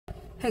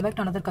Hey, back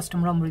to another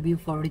custom ROM review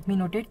for Redmi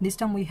Note 8. This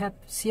time we have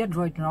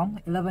crDroid ROM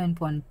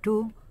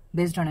 11.2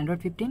 based on Android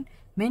 15.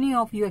 Many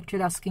of you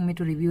actually asking me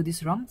to review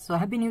this ROM. So I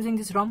have been using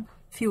this ROM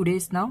few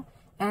days now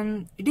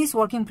and it is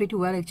working pretty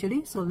well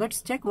actually. So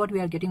let's check what we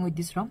are getting with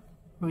this ROM,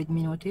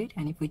 Redmi Note 8.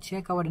 And if we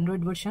check our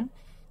Android version,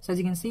 so as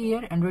you can see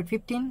here, Android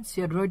 15,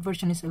 crDroid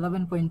version is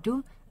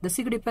 11.2. The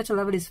security patch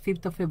level is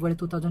 5th of February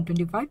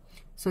 2025.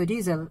 So it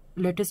is a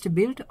latest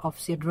build of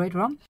crDroid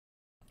ROM.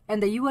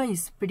 And the UI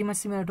is pretty much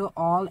similar to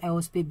all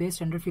AOSP based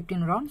Android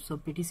 15 ROMs, so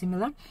pretty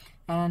similar.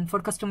 And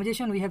for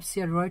customization, we have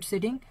crDroid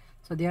setting,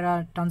 so there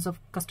are tons of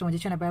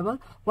customization available.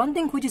 One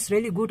thing which is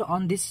really good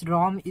on this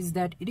ROM is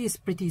that it is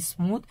pretty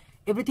smooth.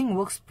 Everything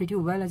works pretty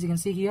well, as you can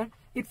see here.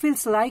 It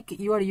feels like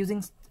you are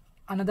using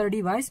another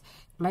device,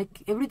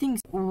 like everything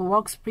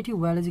works pretty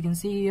well, as you can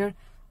see here.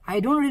 I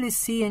don't really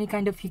see any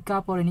kind of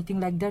hiccup or anything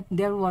like that.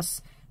 There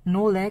was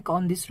no lag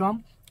on this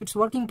ROM. It's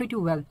working pretty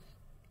well.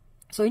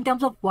 So in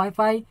terms of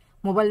Wi-Fi,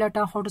 mobile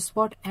data,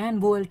 hotspot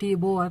and VoLTE,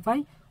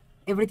 Wi-Fi,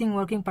 everything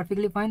working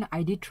perfectly fine.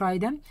 I did try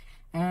them.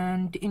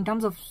 And in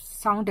terms of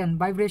sound and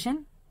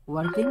vibration,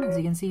 working, as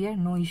you can see here,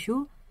 no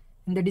issue.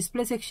 In the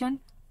display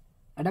section,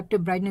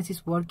 adaptive brightness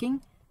is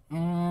working,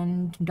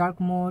 and dark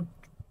mode,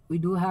 we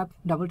do have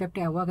double tap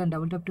to awake and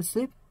double tap to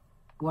sleep,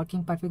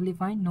 working perfectly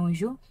fine, no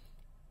issue.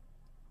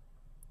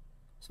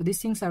 So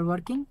these things are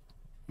working.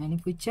 And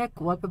if we check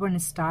wallpaper and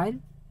style,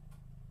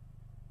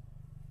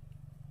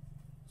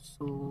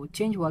 so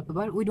change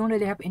wallpaper, we don't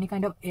really have any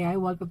kind of AI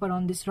wallpaper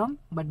on this ROM,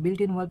 but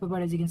built-in wallpaper,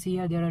 as you can see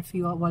here, there are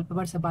few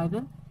wallpapers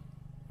available.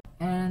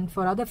 And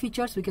for other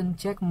features, we can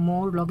check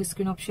more lock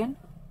screen option.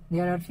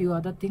 There are few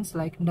other things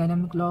like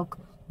dynamic lock,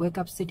 wake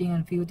up setting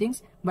and few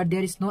things, but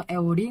there is no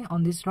AOD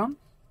on this ROM.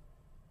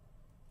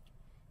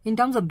 In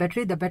terms of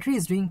battery, the battery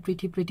is doing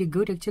pretty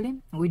good actually.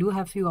 We do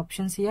have few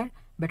options here,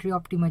 battery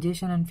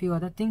optimization and few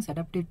other things,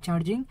 adaptive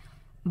charging,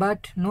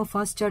 but no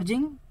fast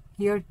charging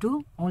here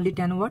too, only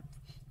 10 watt.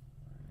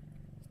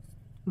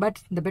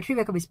 But the battery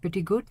backup is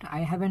pretty good.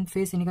 I haven't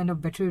faced any kind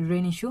of battery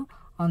drain issue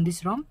on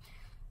this ROM.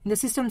 In the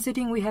system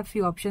setting, we have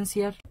few options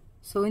here.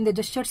 So in the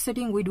gesture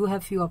setting, we do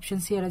have few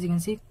options here, as you can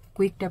see.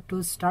 Quick tap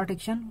to start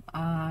action,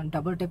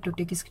 double tap to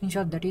take a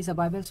screenshot, that is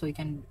available. So you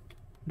can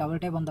double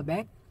tap on the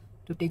back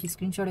to take a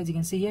screenshot. As you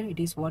can see here, it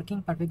is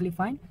working perfectly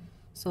fine.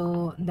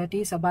 So that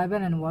is available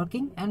and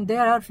working. And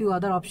there are few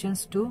other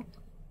options too.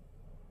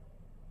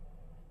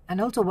 And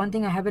also one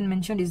thing I haven't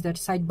mentioned is that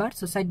sidebar.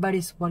 So sidebar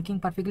is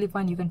working perfectly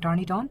fine. You can turn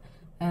it on.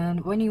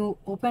 And when you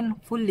open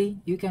fully,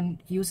 you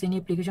can use any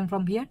application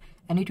from here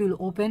and it will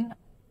open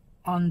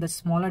on the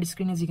smaller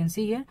screen, as you can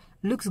see here.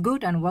 Looks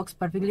good and works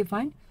perfectly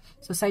fine.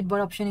 So sidebar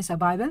option is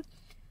available.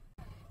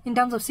 In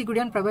terms of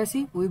security and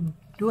privacy, we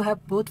do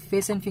have both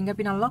face and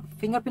fingerprint unlock.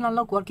 Fingerprint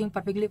unlock working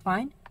perfectly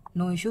fine,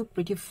 no issue,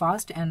 pretty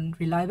fast and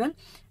reliable.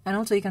 And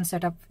also you can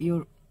set up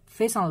your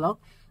face unlock,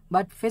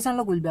 but face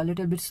unlock will be a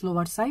little bit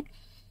slower side.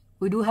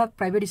 We do have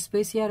private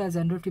space here as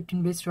Android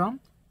 15 based ROM.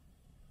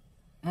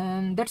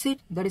 And that's it.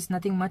 There is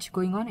nothing much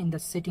going on in the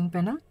setting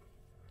panel.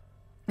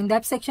 In the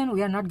app section,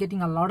 we are not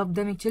getting a lot of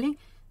them actually.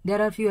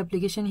 There are a few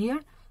applications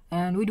here,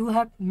 and we do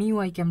have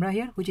MIUI camera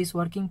here, which is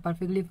working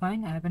perfectly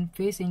fine. I haven't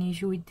faced any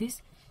issue with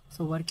this.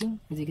 So working,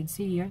 as you can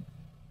see here.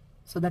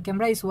 So the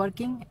camera is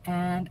working,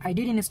 and I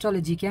did install a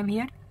Gcam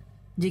here.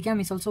 Gcam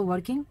is also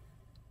working.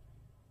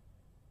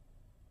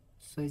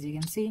 So as you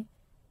can see,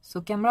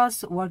 so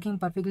cameras working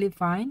perfectly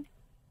fine,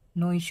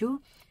 no issue.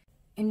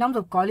 In terms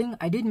of calling,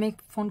 I did make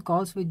phone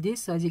calls with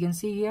this. So as you can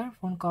see here,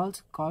 phone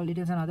calls, call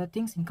details and other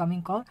things,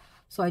 incoming call.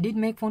 So I did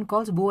make phone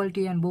calls,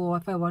 VoLTE and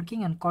Wi-Fi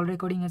working, and call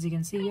recording, as you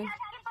can see here,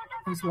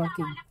 is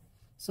working.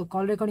 So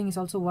call recording is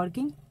also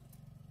working,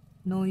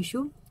 no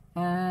issue.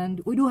 And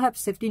we do have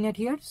safety net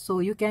here, so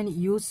you can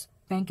use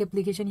bank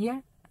application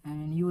here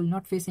and you will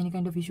not face any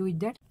kind of issue with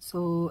that.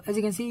 So as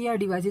you can see here,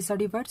 device is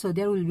certified, so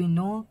there will be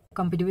no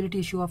compatibility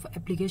issue of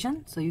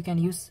application. So you can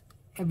use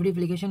every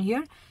application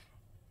here.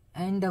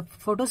 And the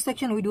photos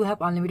section, we do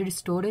have unlimited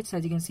storage. So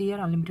as you can see here,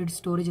 unlimited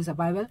storage is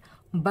available,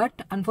 but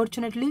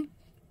unfortunately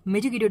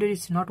Magic Editor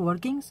is not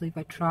working. So if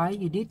I try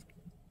edit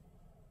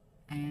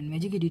and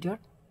Magic Editor,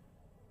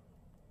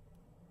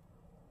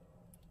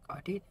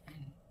 got it, and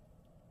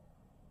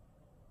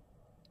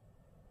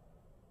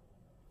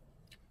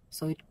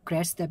so it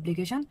crashed the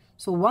application.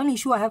 So one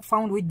issue I have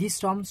found with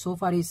this ROM so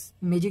far is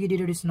Magic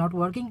Editor is not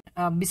working.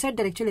 Besides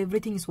that, actually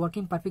everything is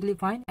working perfectly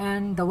fine,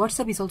 and the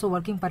WhatsApp is also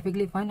working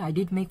perfectly fine. I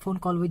did make phone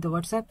call with the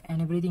WhatsApp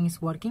and everything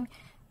is working.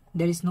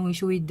 There is no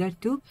issue with that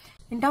too.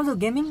 In terms of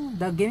gaming,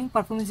 the gaming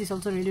performance is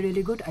also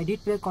really good. I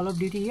did play Call of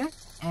Duty here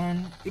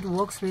and it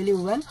works really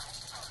well.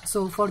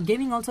 So for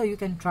gaming also you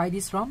can try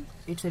this ROM.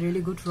 It's a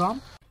really good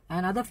ROM.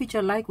 And other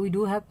feature, like we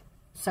do have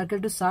circle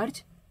to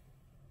search.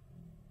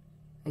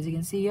 As you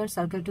can see here,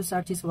 circle to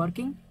search is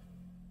working.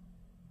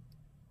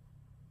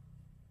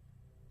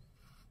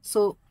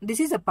 So this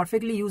is a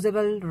perfectly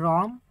usable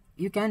ROM.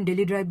 You can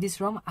daily drive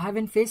this ROM. I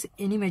haven't faced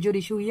any major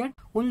issue here.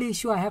 Only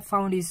issue I have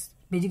found is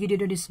Magic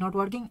Editor is not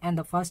working and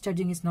the fast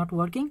charging is not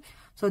working.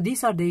 So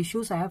these are the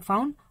issues I have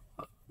found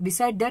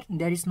beside that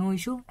there is no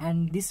issue,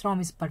 and this ROM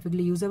is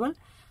perfectly usable.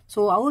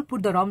 So I will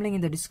put the ROM link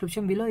in the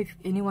description below if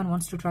anyone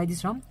wants to try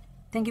this ROM.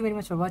 Thank you very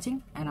much for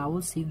watching, and I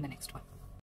will see you in the next one.